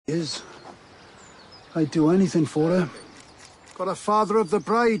is. I'd do anything for her. Got a father of the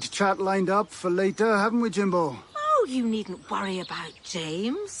bride chat lined up for later, haven't we, Jimbo? Oh, you needn't worry about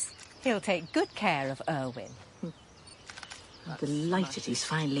James. He'll take good care of Erwin. I'm delighted he's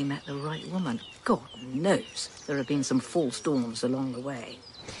finally met the right woman. God knows there have been some false dawns along the way.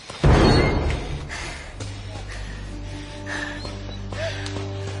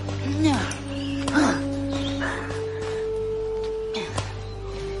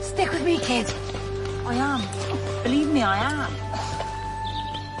 Stick with me, kid. I am. Believe me, I am.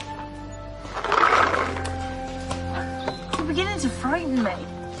 You're beginning to frighten me.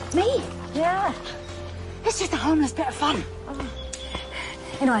 Me? Yeah. It's just a harmless bit of fun.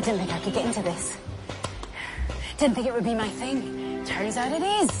 You know, I didn't think I could get into this. Didn't think it would be my thing. Turns out it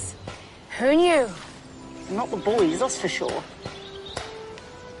is. Who knew? Not the boys, that's for sure.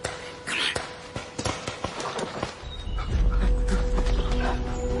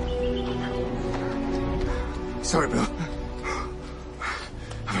 Sorry, Bill.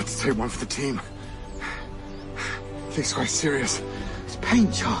 I've had to take one for the team. Thing's quite serious. It's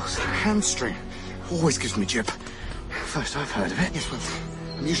pain, Charles. Hamstring. Always gives me jip. First I've heard of it. Yes, well,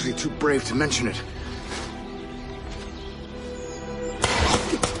 I'm usually too brave to mention it.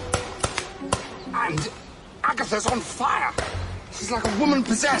 And Agatha's on fire. She's like a woman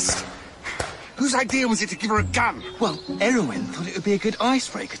possessed. Whose idea was it to give her a gun? Well, Erwin thought it would be a good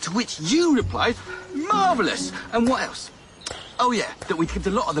icebreaker, to which you replied, marvellous. And what else? Oh, yeah, that we'd give the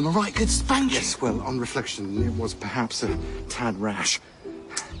lot of them a right good spanking. Yes, well, on reflection, it was perhaps a tad rash.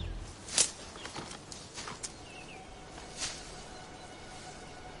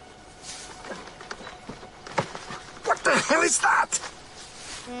 What the hell is that?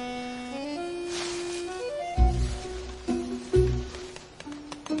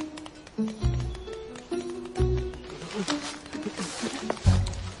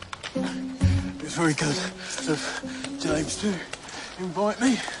 It's very good of James to invite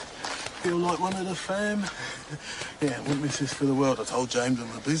me. Feel like one of the fam. Yeah, wouldn't miss this for the world. I told James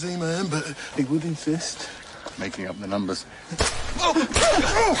I'm a busy man, but he would insist. Making up the numbers. I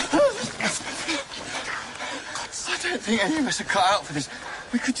don't think any of us are cut out for this.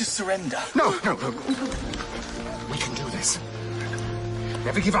 We could just surrender. No, look. We can do this.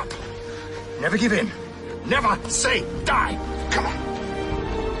 Never give up. Never give in. Never say die. Come on.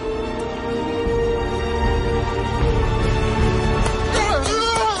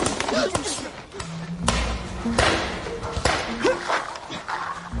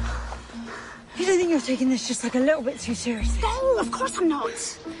 You don't think you're taking this just like a little bit too seriously? No, of course I'm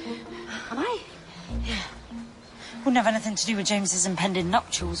not. Am I? Yeah. Wouldn't have anything to do with James's impending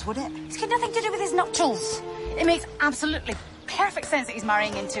nuptials, would it? It's got nothing to do with his nuptials. It makes absolutely perfect sense that he's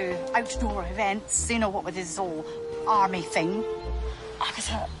marrying into outdoor events, you know, what with his whole army thing.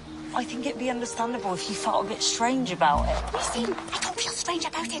 Agatha, I think it'd be understandable if you felt a bit strange about it. Listen, I don't feel strange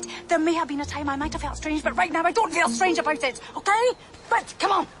about it. There may have been a time I might have felt strange, but right now I don't feel strange about it, okay? But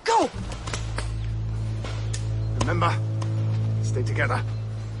come on, go! Remember, stay together.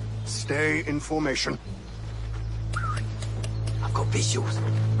 Stay in formation. I've got visuals.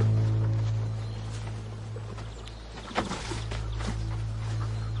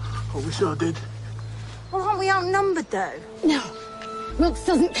 I wish I did. Well, aren't we outnumbered, though? No, looks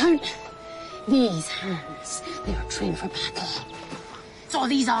doesn't count. These hands, they are trained for battle. So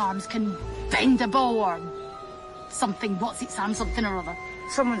these arms can bend a bow or something. What's it, Sam? Something or other.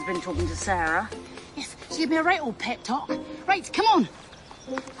 Someone's been talking to Sarah. Yes, she gave me a right old pep talk. Right, come on.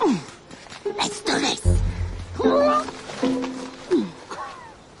 Let's do this.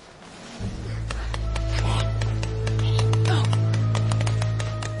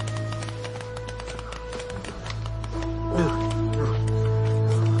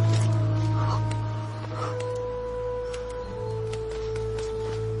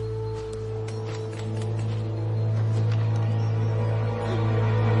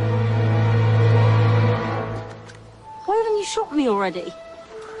 Why haven't you shot me already?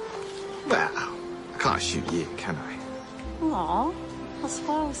 Well, I can't shoot you, can I? Aw, that's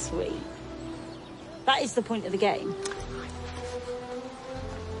well sweet. That is the point of the game.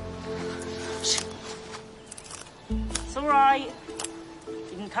 It's all right.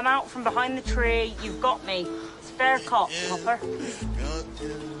 You can come out from behind the tree. You've got me. It's fair cop, Hopper.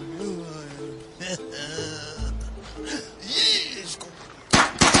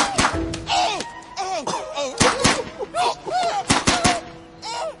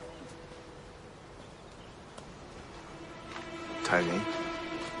 Tony.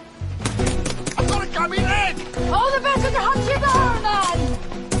 I've got a gun in head! Oh, the better to hunt you down, then!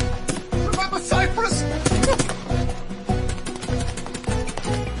 Remember Cyprus?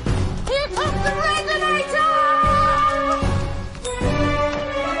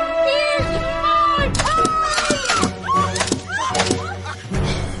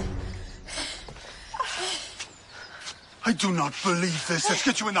 do not believe this. Let's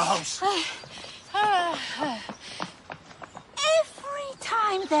get you in the house. Every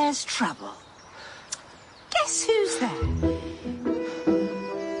time there's trouble, guess who's there?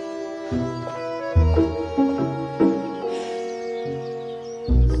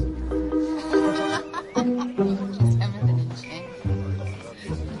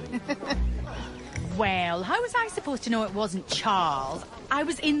 Well, how was I supposed to know it wasn't Charles? I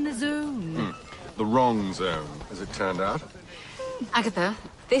was in the zone. The wrong zone, as it turned out. Agatha,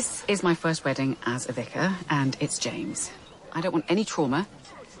 this is my first wedding as a vicar, and it's James. I don't want any trauma.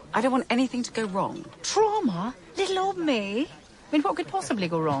 I don't want anything to go wrong. Trauma? Little old me? I mean, what could possibly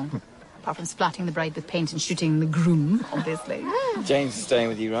go wrong? Apart from splatting the bride with paint and shooting the groom, obviously. James is staying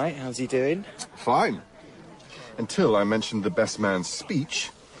with you, right? How's he doing? Fine. Until I mentioned the best man's speech,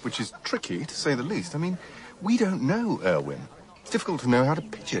 which is tricky, to say the least. I mean, we don't know Erwin. It's difficult to know how to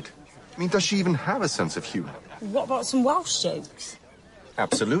pitch it. I mean, does she even have a sense of humour? What about some Welsh jokes?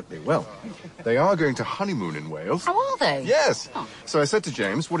 Absolutely. Well, they are going to honeymoon in Wales. How are they? Yes. Oh. So I said to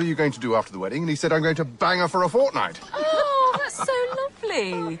James, what are you going to do after the wedding? And he said, I'm going to bang her for a fortnight. Oh, that's so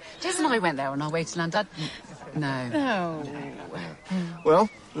lovely. Jez and I went there on our way to London. No. No. Well,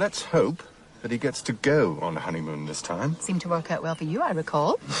 let's hope that he gets to go on a honeymoon this time. Seemed to work out well for you, I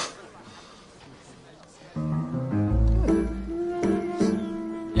recall.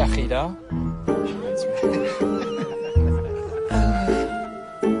 Yachida.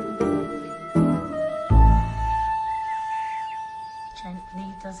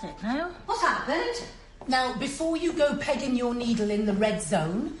 Gently does it now. What happened? Now, before you go pegging your needle in the red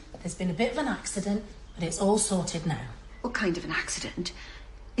zone, there's been a bit of an accident, but it's all sorted now. What kind of an accident?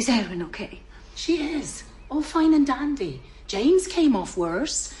 Is Erin okay? She is. All fine and dandy. James came off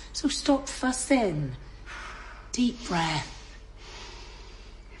worse, so stop fussing. Deep breath.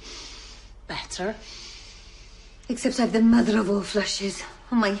 Better. Except I've the mother of all flushes.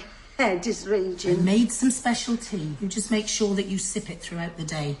 Oh, my head is I raging. made some special tea. You just make sure that you sip it throughout the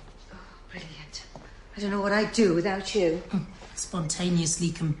day. Brilliant. I don't know what I'd do without you.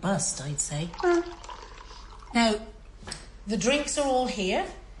 Spontaneously combust, I'd say. Now, the drinks are all here,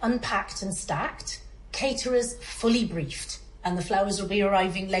 unpacked and stacked. Caterers fully briefed, and the flowers will be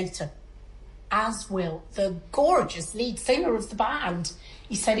arriving later. As will the gorgeous lead singer of the band.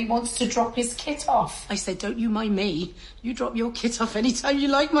 He said he wants to drop his kit off. I said, don't you mind me. You drop your kit off anytime you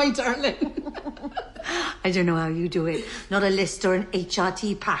like, my darling. I don't know how you do it. Not a list or an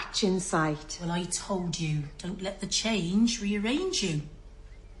HRT patch in sight. Well, I told you, don't let the change rearrange you.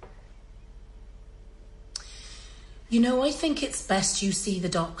 You know, I think it's best you see the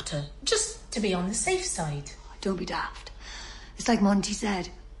doctor, just to be on the safe side. Don't be daft. It's like Monty said.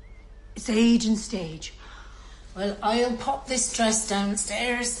 It's age and stage. Well, I'll pop this dress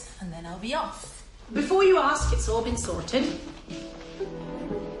downstairs and then I'll be off. Before you ask, it's all been sorted.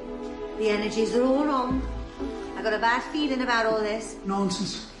 The energies are all wrong. I got a bad feeling about all this.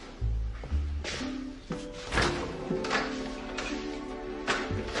 Nonsense.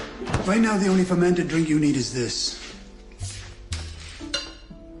 Right now, the only fermented drink you need is this.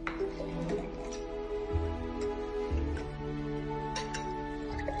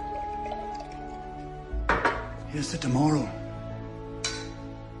 Here's to tomorrow.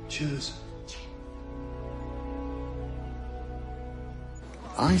 Cheers.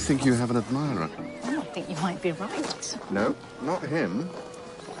 I think you have an admirer. I think you might be right. No, not him.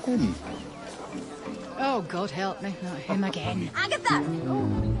 Him. Oh, God help me, not him again. Agatha!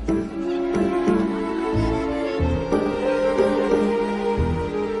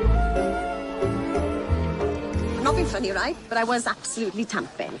 I'm not being funny, right? But I was absolutely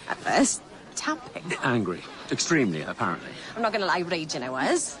tamping at first. Tapping. Angry. Extremely, apparently. I'm not going to lie, raging I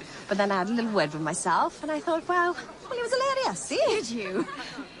was. But then I had a little word with myself, and I thought, wow, well, it was hilarious. See? Did you?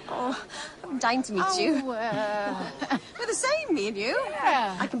 Oh, I'm dying to meet you. We're the same, me and you.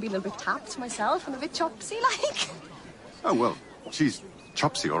 Yeah. I can be a little bit tapped myself and a bit chopsy-like. Oh, well, she's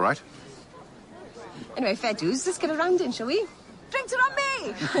chopsy, all right. Anyway, fair dues, let's get a round in, shall we? Drinks are on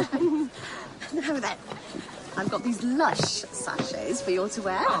me! Now then, I've got these lush sachets for you all to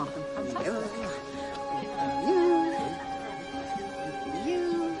wear. Oh, thank you.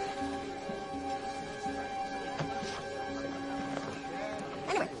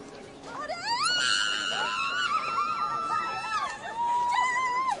 Anyway.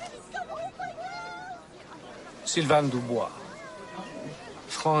 Sylvain Dubois,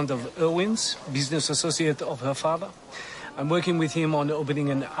 friend of Erwin's, business associate of her father. I'm working with him on opening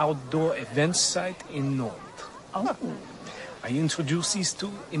an outdoor events site in Nantes. Oh. I introduced these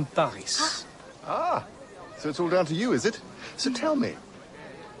two in Paris. Ah, so it's all down to you, is it? So tell me,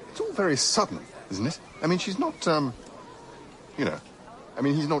 it's all very sudden, isn't it? I mean, she's not You know. I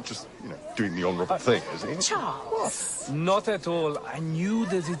mean, he's not just, doing the honourable thing, is he? Charles! Not at all. I knew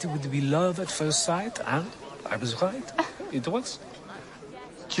that it would be love at first sight, and I was right. It was.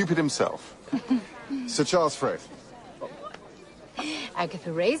 Cupid himself. Sir Charles Frith.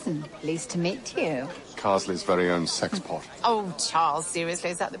 Agatha Raisin, pleased to meet you. Carsley's very own sex pot. Oh, Charles, seriously,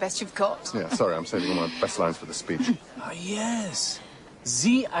 is that the best you've got? Yeah, sorry, I'm saving all my best lines for the speech. Ah, yes.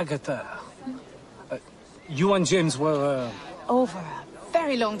 The Agatha. You and James were... Over a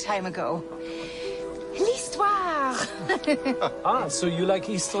very long time ago. L'histoire! So you like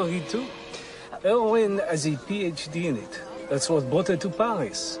history too? Erwin has a PhD in it. That's what brought her to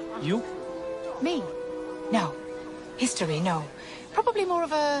Paris. You? Me? No. History, no. Probably more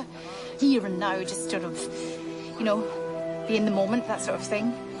of a here and now, just sort of, be in the moment, that sort of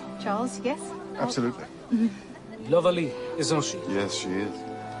thing. Charles, yes? Absolutely. Lovely, isn't she? Yes, she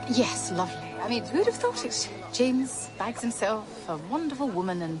is. Yes, lovely. I mean, who'd have thought it? James bags himself, a wonderful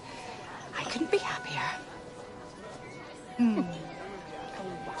woman, and I couldn't be happier.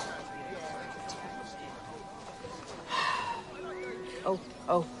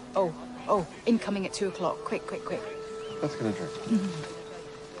 Oh, incoming at 2 o'clock. Quick. Let's get a drink.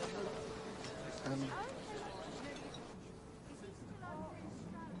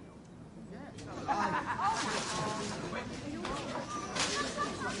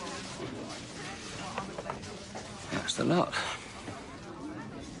 That's the lot.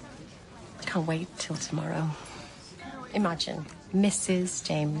 Can't wait till tomorrow. Imagine, Mrs.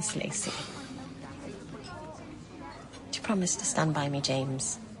 James Lacey. Do you promise to stand by me,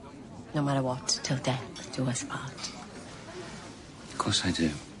 James? No matter what, till death do us part. Of course I do.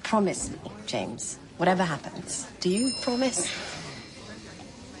 Promise me, James. Whatever happens. Do you promise?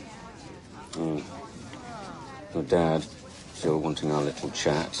 Your dad still wanting our little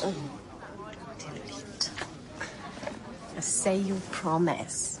chat. Delete. Say you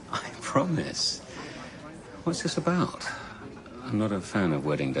promise. I promise. What's this about? I'm not a fan of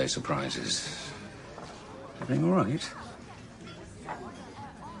wedding day surprises. Everything all right?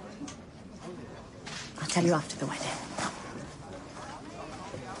 I'll tell you after the wedding.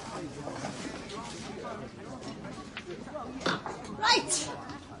 Right.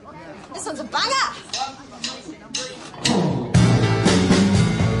 This one's a banger.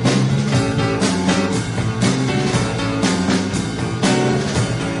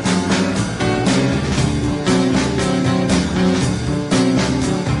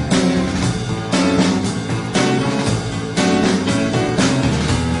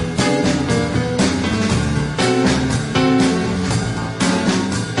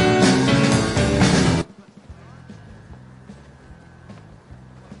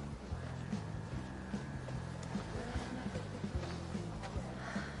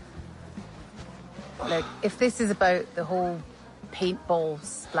 Look, if this is about the whole paintball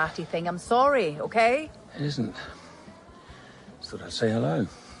splatty thing, I'm sorry, okay? It isn't. Just thought I'd say hello.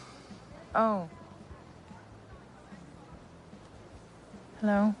 Oh.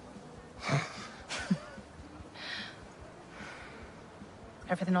 Hello?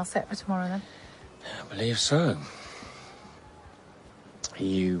 Everything all set for tomorrow, then? I believe so. Are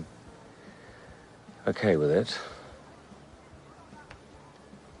you okay with it?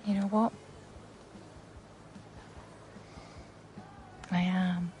 You know what? I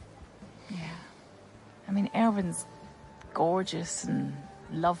am. Yeah. I mean, Erwin's gorgeous and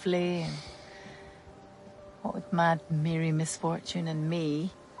lovely, and what with Mad Mary Misfortune and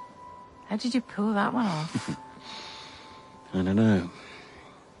me, how did you pull that one off? I don't know.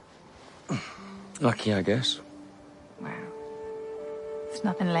 Lucky, I guess. Wow. It's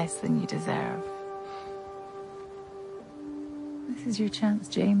nothing less than you deserve. This is your chance,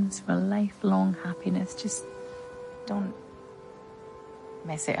 James, for lifelong happiness. Just don't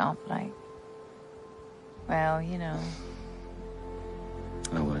mess it up, like... Well, you know.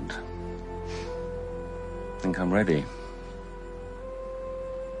 I won't. Think I'm ready.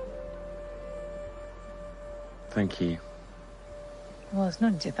 Thank you. Well, it's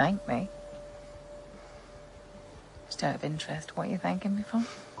nothing to thank me. Just out of interest, what are you thanking me for?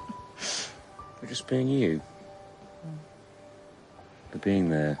 For just being you. For being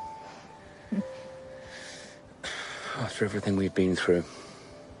there. After everything we've been through.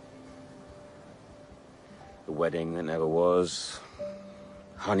 The wedding that never was.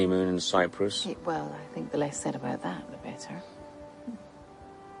 Honeymoon in Cyprus. Well, I think the less said about that, the better.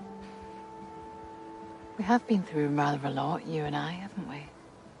 We have been through rather a lot, you and I, haven't we?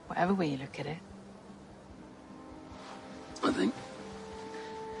 Whatever way you look at it. I think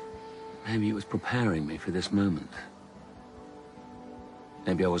maybe it was preparing me for this moment.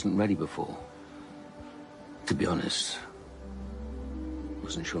 Maybe I wasn't ready before. To be honest,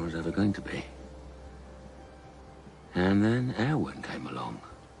 wasn't sure it was ever going to be. And then Erwin came along.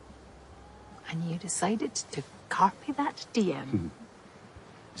 And you decided to copy that DM.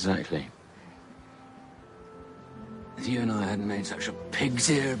 Exactly. If you and I hadn't made such a pig's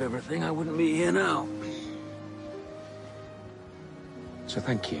ear of everything, I wouldn't be here now. So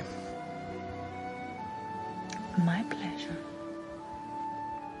thank you. My pleasure.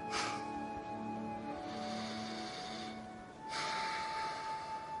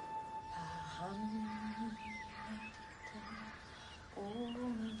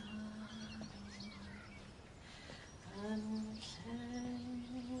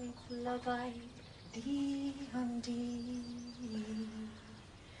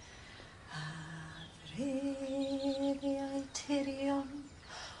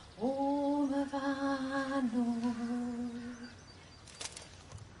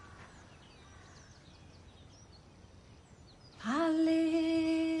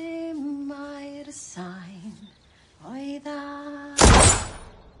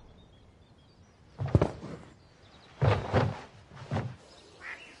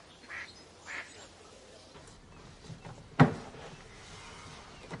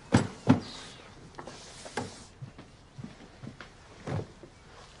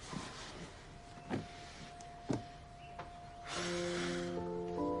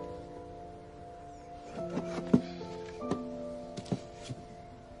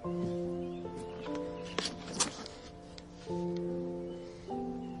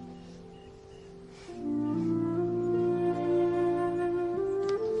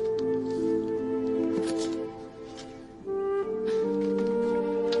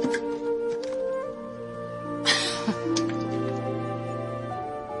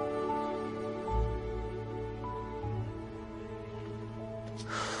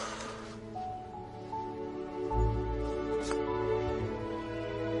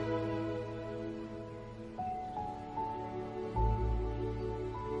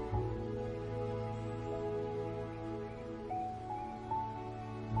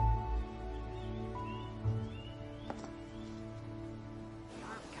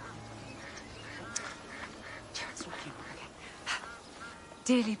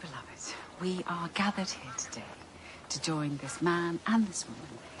 Dearly beloved, we are gathered here today to join this man and this woman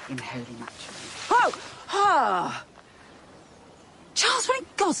in holy matrimony. Oh! Ah! Charles, what in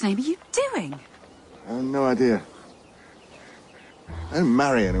God's name are you doing? I have no idea. I didn't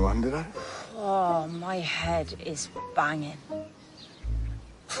marry anyone, did I? Oh, my head is banging.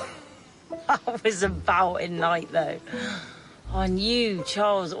 That was a bouting night, though. On you,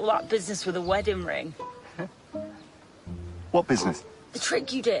 Charles, all that business with the wedding ring. What business? The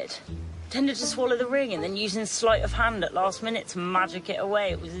trick you did. Pretended to swallow the ring and then using sleight of hand at last minute to magic it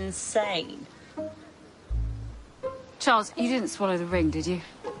away. It was insane. Charles, you didn't swallow the ring, did you?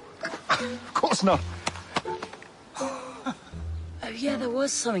 Of course not. Oh, yeah, there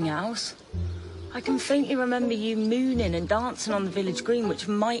was something else. I can faintly remember you mooning and dancing on the village green, which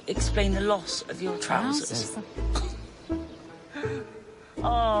might explain the loss of your trousers.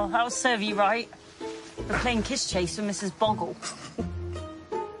 Oh, that'll serve you right. For playing kiss chase with Mrs. Boggle.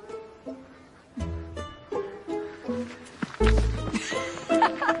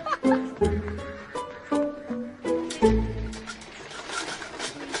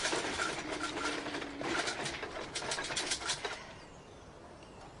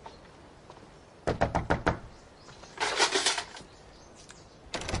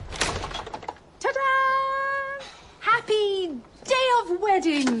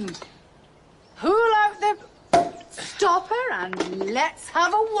 Let's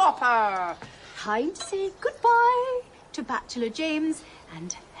have a whopper. Time to say goodbye to Bachelor James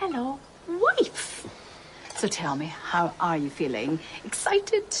and hello, wife. So tell me, how are you feeling?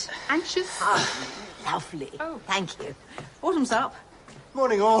 Excited? Anxious? Oh, lovely. Oh. Thank you. Bottoms up.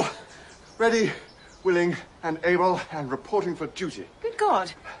 Morning, all. Ready, willing, and able, and reporting for duty. Good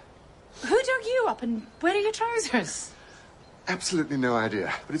God. Who dug you up and where are your trousers? Absolutely no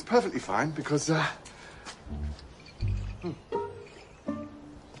idea, but it's perfectly fine because,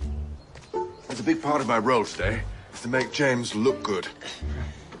 It's a big part of my role today, is to make James look good.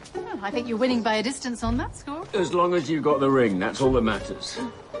 Well, I think you're winning by a distance on that score. As long as you got the ring, that's all that matters.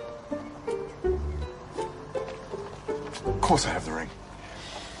 Of course I have the ring.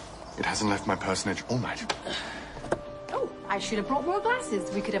 It hasn't left my personage all night. Oh, I should have brought more glasses.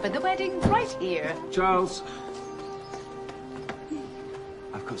 We could have had the wedding right here. Charles.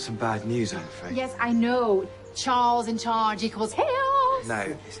 I've got some bad news, I'm afraid. Yes, I know. Charles in charge equals chaos.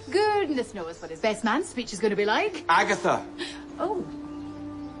 No. Goodness knows what his best man's speech is going to be like. Agatha! Oh.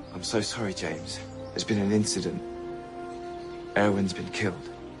 I'm so sorry, James. There's been an incident. Erwin's been killed.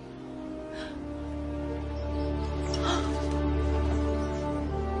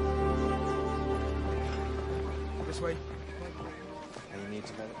 This way. You need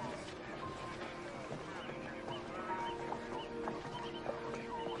to go.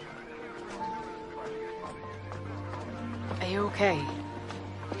 Are you okay?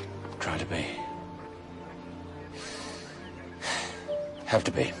 Try to be. Have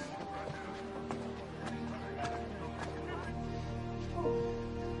to be.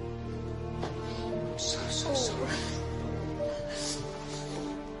 So sorry.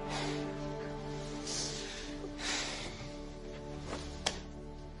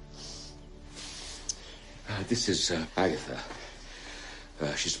 This is Agatha.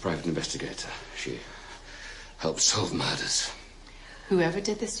 She's a private investigator. She helps solve murders. Whoever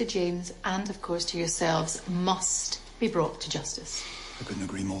did this to James, and of course to yourselves, must be brought to justice. I couldn't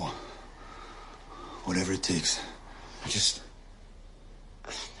agree more. Whatever it takes. I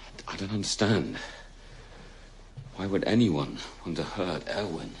don't understand. Why would anyone want to hurt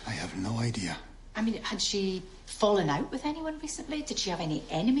Erwin? I have no idea. I mean, had she fallen out with anyone recently? Did she have any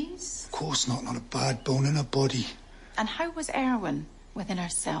enemies? Of course not. Not a bad bone in her body. And how was Erwin within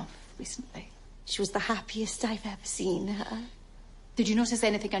herself recently? She was the happiest I've ever seen her. Did you notice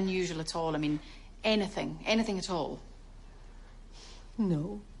anything unusual at all? I mean, anything at all?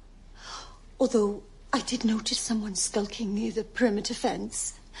 No. Although I did notice someone skulking near the perimeter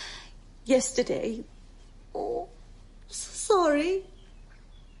fence yesterday. Oh, sorry.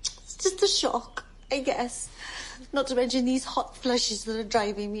 It's just a shock, I guess. Not to mention these hot flushes that are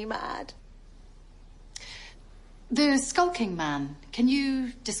driving me mad. The skulking man, can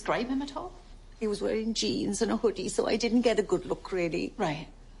you describe him at all? He was wearing jeans and a hoodie, so I didn't get a good look, really. Right.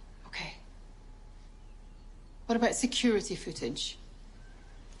 Okay. What about security footage?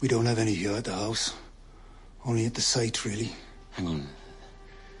 We don't have any here at the house. Only at the site, really. Hang on.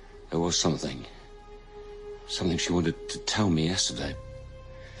 There was something. Something she wanted to tell me yesterday.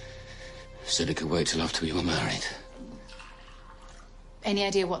 Said it could wait till after we were married. Any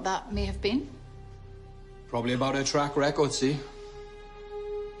idea what that may have been? Probably about her track record, see?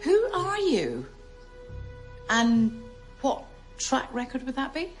 Who are you? And what track record would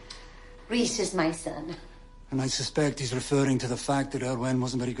that be? Reese is my son. And I suspect he's referring to the fact that Erwin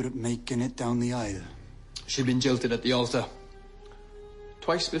wasn't very good at making it down the aisle. She'd been jilted at the altar.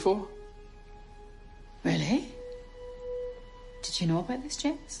 Twice before. Really? Did you know about this,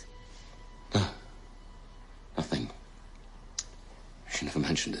 James? No. Nothing. She never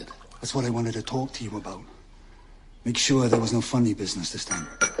mentioned it. That's what I wanted to talk to you about. Make sure there was no funny business this time.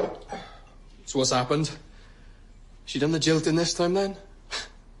 So what's happened? She done the jilting this time, then?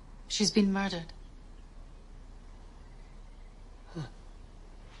 She's been murdered. Huh.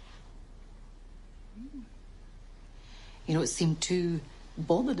 You don't seem too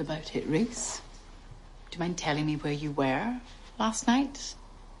bothered about it, Reese. Do you mind telling me where you were last night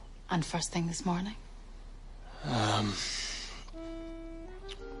and first thing this morning? I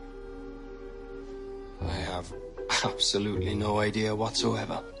have absolutely no idea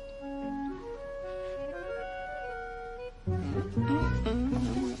whatsoever.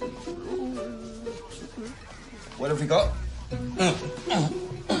 What have we got?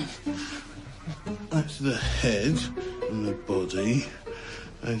 That's the head and the body,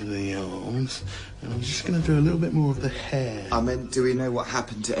 over the arms, and I'm just going to do a little bit more of the hair. I meant, do we know what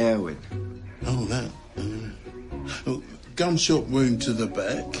happened to Erwin? Oh, that. Oh, gunshot wound to the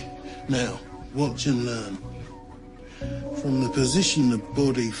back. Now, watch and learn. From the position the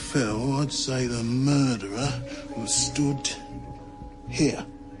body fell, I'd say the murderer was stood here.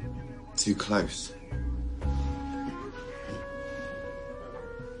 Too close.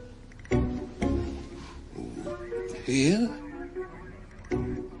 Here?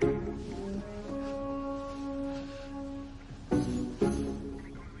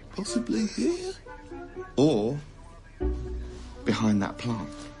 Possibly here? Or behind that plant.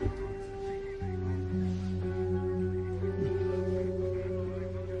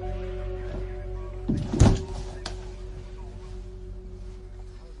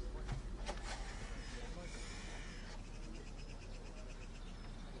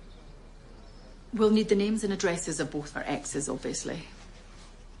 We'll need the names and addresses of both our exes, obviously.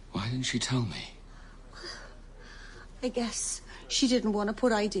 Why didn't she tell me? I guess she didn't want to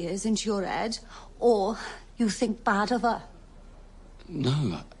put ideas into your head, or you think bad of her.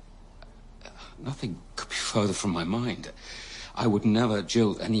 No. Nothing could be further from my mind. I would never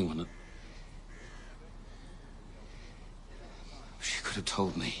jilt anyone. She could have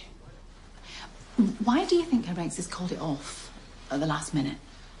told me. Why do you think her exes called it off at the last minute?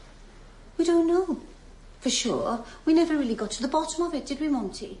 We don't know. For sure. We never really got to the bottom of it, did we,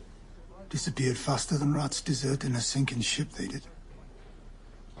 Monty? Disappeared faster than rats deserting a sinking ship, they did.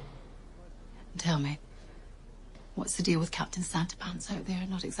 Tell me, what's the deal with Captain Santapants out there?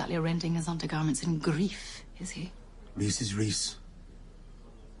 Not exactly rending his undergarments in grief, is he? Reese is Reese.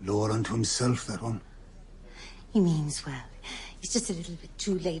 Lower unto himself, that one. He means well. He's just a little bit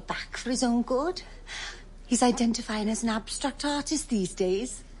too laid back for his own good. He's identifying as an abstract artist these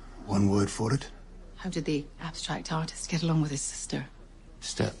days. One word for it. How did the abstract artist get along with his sister?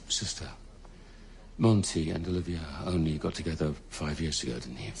 Step-sister. Monty and Olivia only got together 5 years ago,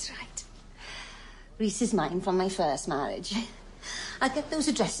 didn't he? That's right. Reese is mine from my first marriage. I'll get those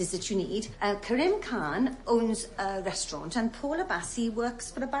addresses that you need. Karim Khan owns a restaurant and Paula Bassi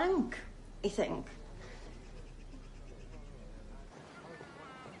works for a bank, I think.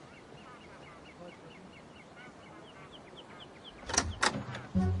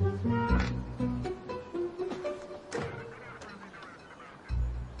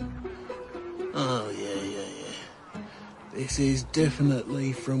 Oh, yeah. This is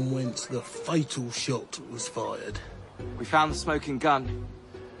definitely from whence the fatal shot was fired. We found the smoking gun.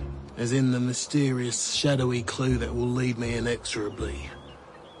 As in the mysterious, shadowy clue that will lead me inexorably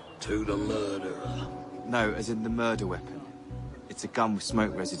to the murderer. No, as in the murder weapon. It's a gun with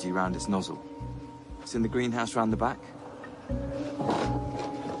smoke residue round its nozzle. It's in the greenhouse round the back.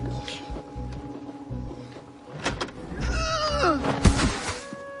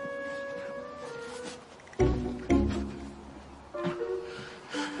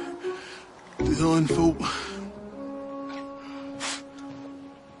 Design fault.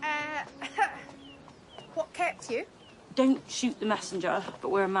 What kept you? Don't shoot the messenger, but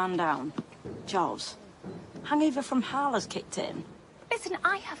we're a man down. Charles, hangover from Hal has kicked in. Listen,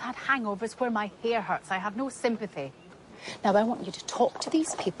 I have had hangovers where my hair hurts. I have no sympathy. Now, I want you to talk to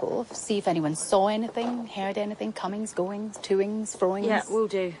these people, see if anyone saw anything, heard anything, comings, goings, toings, froings. Yeah, we'll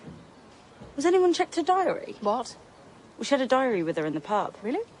do. Has anyone checked her diary? What? We shared a diary with her in the pub.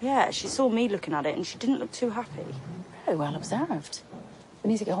 Really? Yeah, she saw me looking at it and she didn't look too happy. Very well observed. We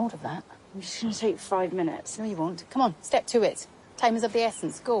need to get hold of that. It's going to take 5 minutes. No, you won't. Come on, step to it. Time is of the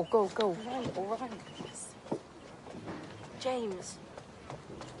essence. Go. All right. Yes. James.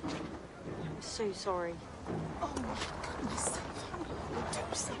 I'm so sorry. Oh, my goodness. How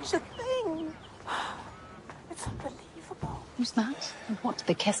do such a thing? It's unbelievable. Who's that? And what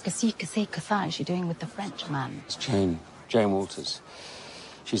the qu'est-ce que c'est is she doing with the Frenchman? It's Jane Walters.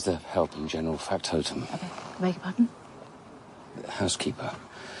 She's the helping general factotum. Okay, beg your pardon? The housekeeper.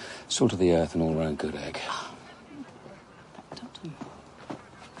 Salt of the earth and all-round good egg. Factotum.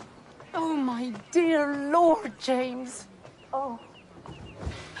 Oh, my dear Lord, James. Oh.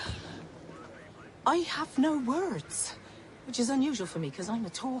 I have no words, which is unusual for me because I'm a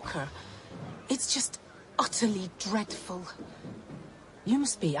talker. It's just utterly dreadful. You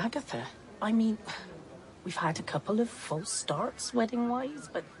must be Agatha. I mean, we've had a couple of false starts wedding-wise,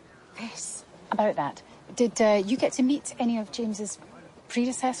 but this... About that, did you get to meet any of James's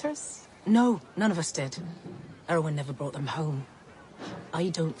predecessors? No, none of us did. Erwin never brought them home. I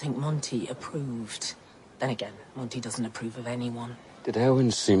don't think Monty approved. Then again, Monty doesn't approve of anyone. Did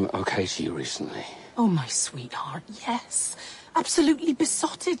Erwin seem okay to you recently? Oh, my sweetheart, yes. Absolutely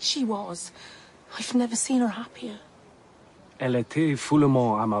besotted she was. I've never seen her happier. Elle était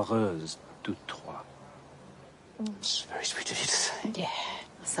follement amoureuse de toi. It's very sweet of you to say. Yeah,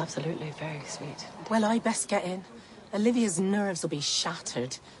 it's absolutely very sweet. Well, I best get in. Olivia's nerves will be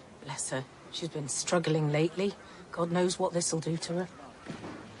shattered. Bless her. She's been struggling lately. God knows what this'll do to her.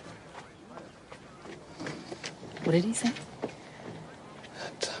 What did he say?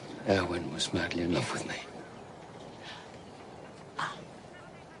 That Erwin was madly in love with me.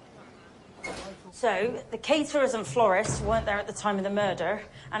 So, the caterers and florists weren't there at the time of the murder,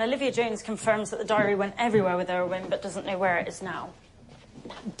 and Olivia Jones confirms that the diary went everywhere with Erwin, but doesn't know where it is now.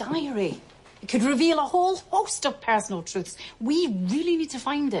 That diary. It could reveal a whole host of personal truths. We really need to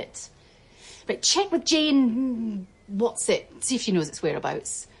find it. But check with Jane... What's it? See if she knows its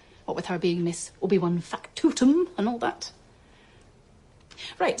whereabouts. What with her being Miss Obi-Wan Factotum and all that.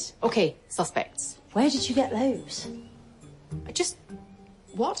 Right, okay, suspects. Where did you get those? Just...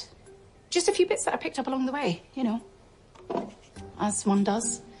 What? Just a few bits that I picked up along the way, you know. As one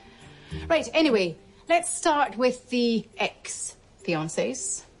does. Right, anyway, let's start with the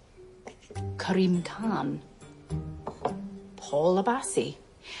ex-fiancés. Karim Khan. Paula Bassi.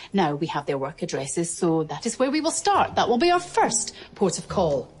 Now, we have their work addresses, so that is where we will start. That will be our first port of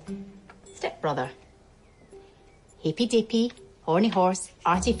call. Stepbrother. Hippy-dippy, horny horse,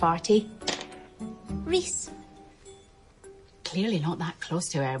 arty-farty. Reese. clearly not that close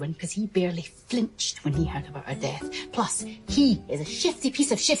to Erwin, because he barely flinched when he heard about her death. Plus, he is a shifty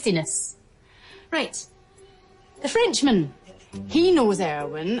piece of shiftiness. Right. The Frenchman. He knows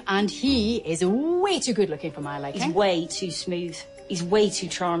Erwin, and he is way too good-looking for my liking. He's way too smooth. He's way too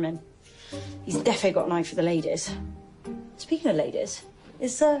charming. He's definitely got an eye for the ladies. Speaking of ladies,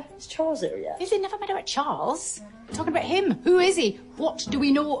 is Charles here yet? Is he never met about Charles? We're talking about him. Who is he? What do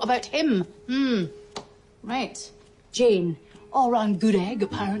we know about him? Right. Jane. All-round good egg,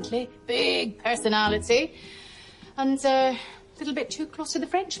 apparently. Big personality. And a little bit too close to the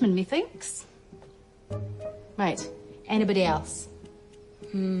Frenchman, methinks. Right. Anybody else?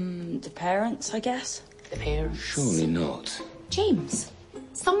 The parents, I guess. The parents. Surely not. James,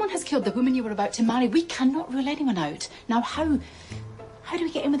 someone has killed the woman you were about to marry. We cannot rule anyone out. Now, how do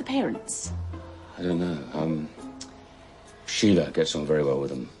we get in with the parents? I don't know. Sheila gets on very well with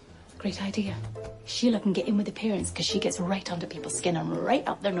them. Great idea. Sheila can get in with the parents because she gets right under people's skin and right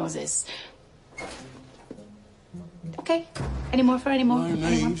up their noses. Okay. Any more for any more? No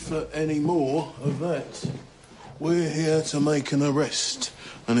need for any more of that. We're here to make an arrest,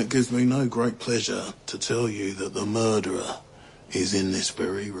 and it gives me no great pleasure to tell you that the murderer is in this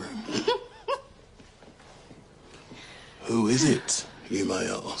very room. Who is it, you may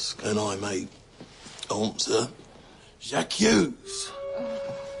ask, and I may answer, Jacques Hughes.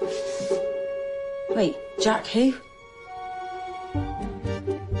 Wait, Jack who?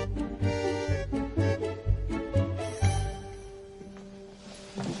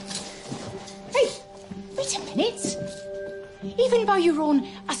 Wait a minute. Even by your own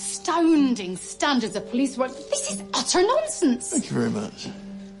astounding standards of police work, this is utter nonsense. Thank you very much.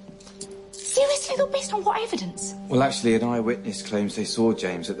 Seriously, though, based on what evidence? Well, actually, an eyewitness claims they saw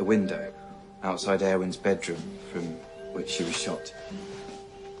James at the window outside Erwin's bedroom from which she was shot.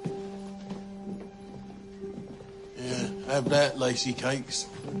 Yeah, have that, Lacey Cakes.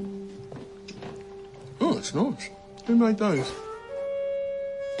 Oh, it's nice. Who made those?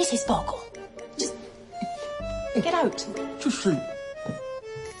 Mrs. Bogle. Just get out. Just sleep.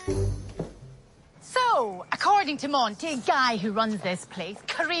 So, according to Monty, guy who runs this place,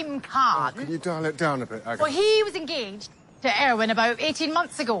 Karim Khan... Can you dial it down a bit, Agatha? Well, he was engaged to Erwin about 18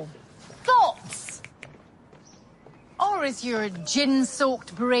 months ago. Thoughts? Or is your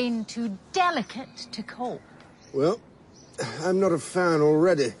gin-soaked brain too delicate to cope? Well, I'm not a fan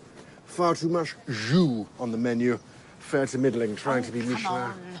already. Far too much jus on the menu. Fair to middling, trying to be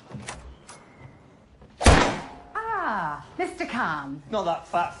Michelin. Ah, Mr. Khan. Not that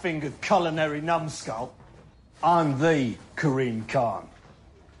fat-fingered culinary numbskull. I'm the Karim Khan.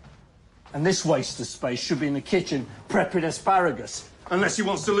 And this waste of space should be in the kitchen prepping asparagus. Unless he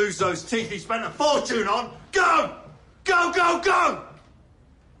wants to lose those teeth he spent a fortune on. Go! Go, go, go!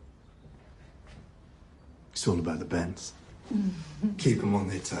 It's all about the Bents. Keep them on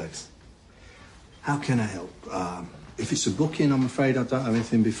their toes. How can I help? If it's a booking, I'm afraid I don't have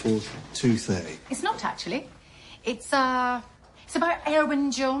anything before 2:30. It's not, actually. It's about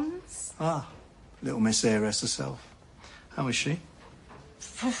Erwin Jones. Ah, little Miss Heiress herself. How is she?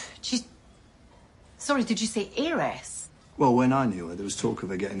 She's... Sorry, did you say heiress? Well, when I knew her, there was talk of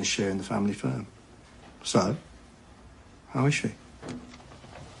her getting a share in the family firm. So, how is she?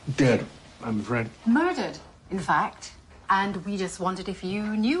 Dead, I'm afraid. Murdered, in fact. And we just wondered if you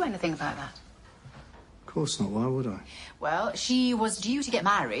knew anything about that. Of course not. Why would I? Well, she was due to get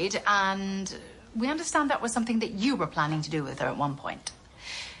married, and we understand that was something that you were planning to do with her at one point.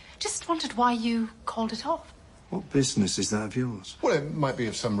 Just wondered why you called it off. What business is that of yours? Well, it might be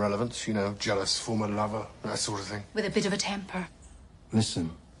of some relevance, you know, jealous former lover, that sort of thing. With a bit of a temper.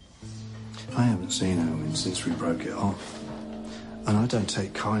 Listen, I haven't seen Erwin since we broke it off. And I don't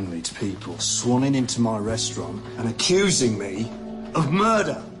take kindly to people swanning into my restaurant and accusing me of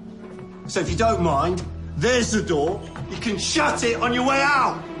murder. So if you don't mind, there's the door. You can shut it on your way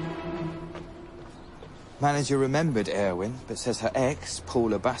out. Manager remembered Erwin, but says her ex,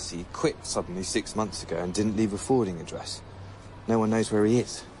 Paula Bassi, quit suddenly 6 months ago and didn't leave a forwarding address. No one knows where he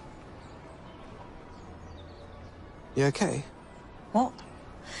is. You okay? What?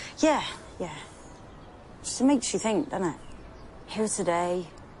 Yeah. Just it makes you think, doesn't it? Here today,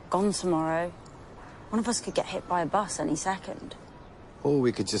 gone tomorrow. One of us could get hit by a bus any second. Or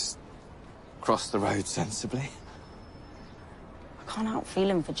we could just cross the road sensibly. I can't help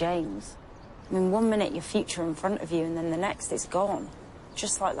feeling for James. I mean, 1 minute your future in front of you, and then the next it's gone.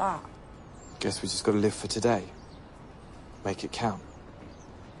 Just like that. Guess we just got to live for today. Make it count.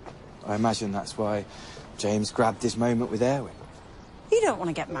 I imagine that's why James grabbed his moment with Erwin. You don't want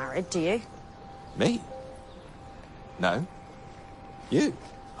to get married, do you? Me? No. You?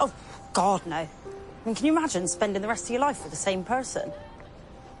 Oh, God, no. I mean, can you imagine spending the rest of your life with the same person?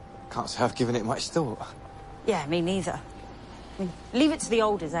 Can't say I've given it much thought. Yeah, me neither. I mean, leave it to the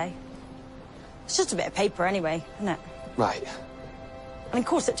olders, eh? It's just a bit of paper anyway, isn't it? Right. And of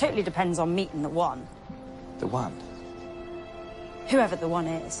course, it totally depends on meeting the one. The one? Whoever the one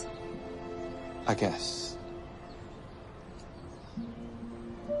is. I guess.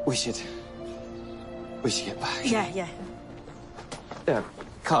 We should get back. Yeah, yeah. Yeah,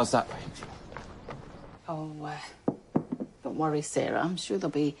 car's that way. Oh, don't worry, Sarah. I'm sure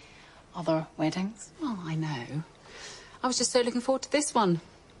there'll be other weddings. Oh, I know. I was just so looking forward to this one.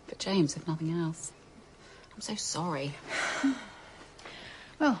 But James, if nothing else. I'm so sorry.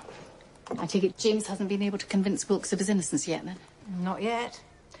 Well, I take it James hasn't been able to convince Wilkes of his innocence yet, then? Not yet.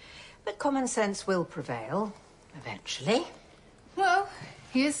 But common sense will prevail, eventually. Well,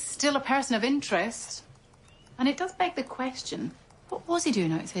 he is still a person of interest. And it does beg the question, what was he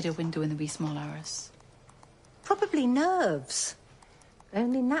doing outside a window in the wee small hours? Probably nerves.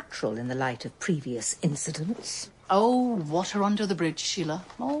 Only natural in the light of previous incidents. Oh, water under the bridge, Sheila.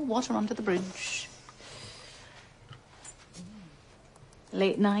 Oh, water under the bridge.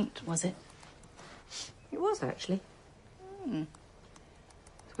 Late night, was it? It was, actually.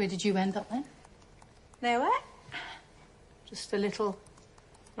 Where did you end up then? Nowhere. Just a little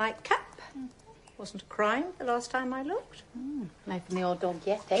nightcap. Wasn't a crime the last time I looked. Life in the old dog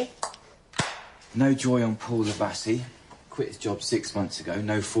yet, eh? No joy on Paul Lavassi. Quit his job 6 months ago.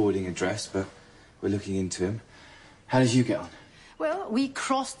 No forwarding address, but we're looking into him. How did you get on? Well, we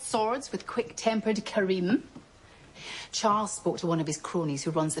crossed swords with quick-tempered Karim. Charles spoke to one of his cronies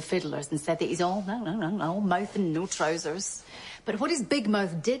who runs the Fiddlers and said that he's all no mouth and no trousers. But what his big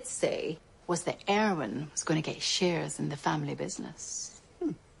mouth did say was that Erwin was going to get shares in the family business.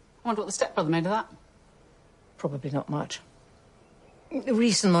 I wonder what the stepbrother made of that. Probably not much.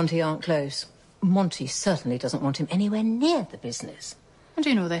 Reese and Monty aren't close. Monty certainly doesn't want him anywhere near the business. And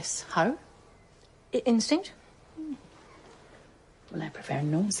do you know this? How? Instinct? Well, I prefer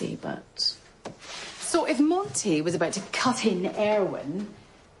nosy, but... So if Monty was about to cut in Erwin,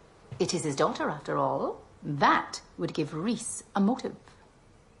 it is his daughter after all. That would give Reese a motive.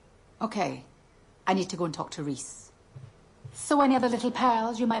 OK, I need to go and talk to Reese. So any other little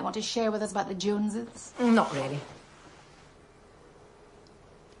pals you might want to share with us about the Joneses? Not really.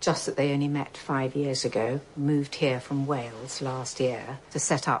 Just that they only met 5 years ago, moved here from Wales last year to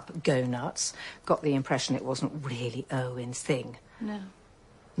set up Go Nuts. Got the impression it wasn't really Owen's thing. No.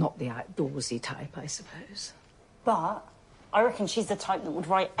 Not the outdoorsy type, I suppose. But I reckon she's the type that would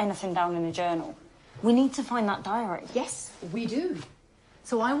write anything down in a journal. We need to find that diary. Yes, we do.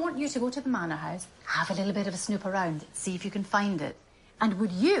 So I want you to go to the manor house, have a little bit of a snoop around, see if you can find it. And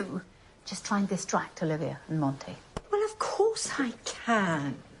would you just try and distract Olivia and Monty? Well, of course I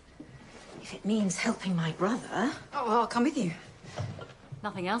can. If it means helping my brother. Oh, well, I'll come with you.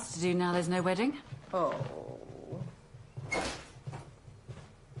 Nothing else to do now there's no wedding? Oh.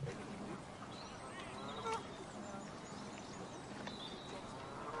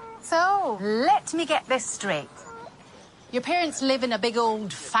 So, let me get this straight. Your parents live in a big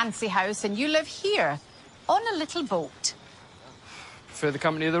old fancy house and you live here, on a little boat. Prefer the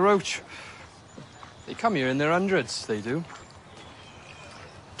company of the roach. They come here in their hundreds, they do.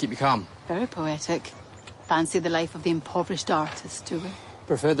 Keep me calm. Very poetic. Fancy the life of the impoverished artist, do we?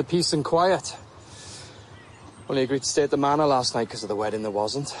 Prefer the peace and quiet. Only agreed to stay at the manor last night because of the wedding there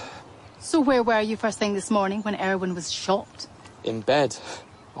wasn't. So where were you first thing this morning when Erwin was shot? In bed,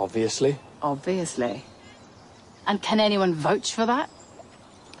 obviously. Obviously. And can anyone vouch for that?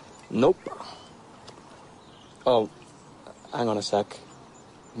 Nope. Oh, hang on a sec.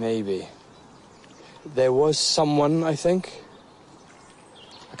 Maybe. There was someone, I think.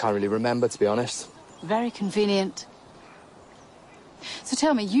 I can't really remember, to be honest. Very convenient. So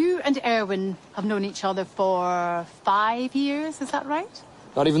tell me, you and Erwin have known each other for 5 years, is that right?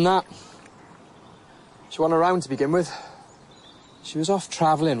 Not even that. She wasn't around to begin with. She was off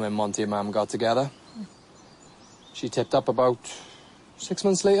travelling when Monty and Mam got together. She tipped up about 6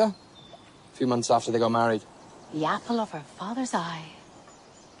 months later. A few months after they got married. The apple of her father's eye.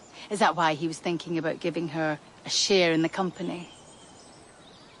 Is that why he was thinking about giving her a share in the company?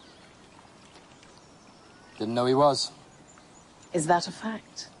 Didn't know he was. Is that a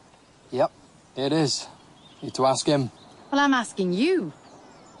fact? Yep, it is. Need to ask him. Well, I'm asking you.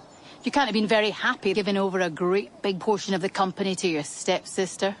 You can't have been very happy giving over a great big portion of the company to your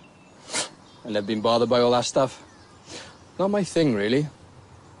stepsister. I've never been bothered by all that stuff. Not my thing, really.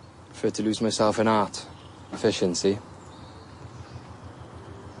 Prefer to lose myself in art. Efficiency.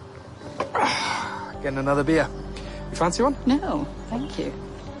 Getting another beer. You fancy one? No, thank you.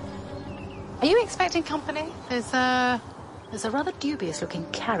 Are you expecting company? There's a rather dubious-looking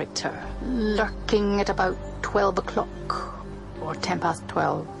character lurking at about 12 o'clock or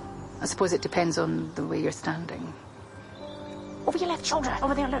 12:10. I suppose it depends on the way you're standing. Over your left shoulder.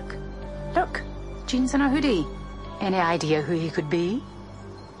 Over there, look. Look. Jeans and a hoodie. Any idea who he could be?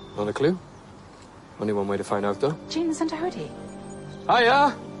 Not a clue. Only one way to find out, though. Jeans and a hoodie.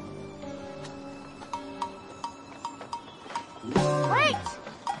 Hiya! Wait!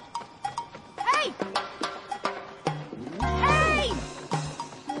 Hey! Hey!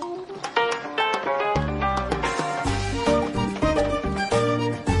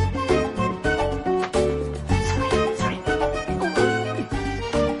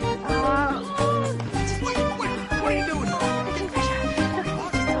 What are you doing?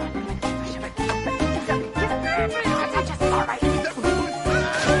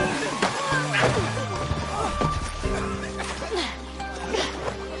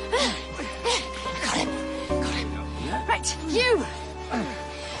 Right, you!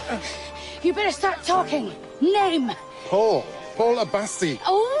 You better start talking. Name. Paul Abassi.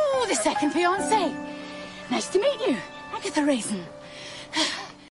 Oh, the second fiancé. Nice to meet you, Agatha Raisin.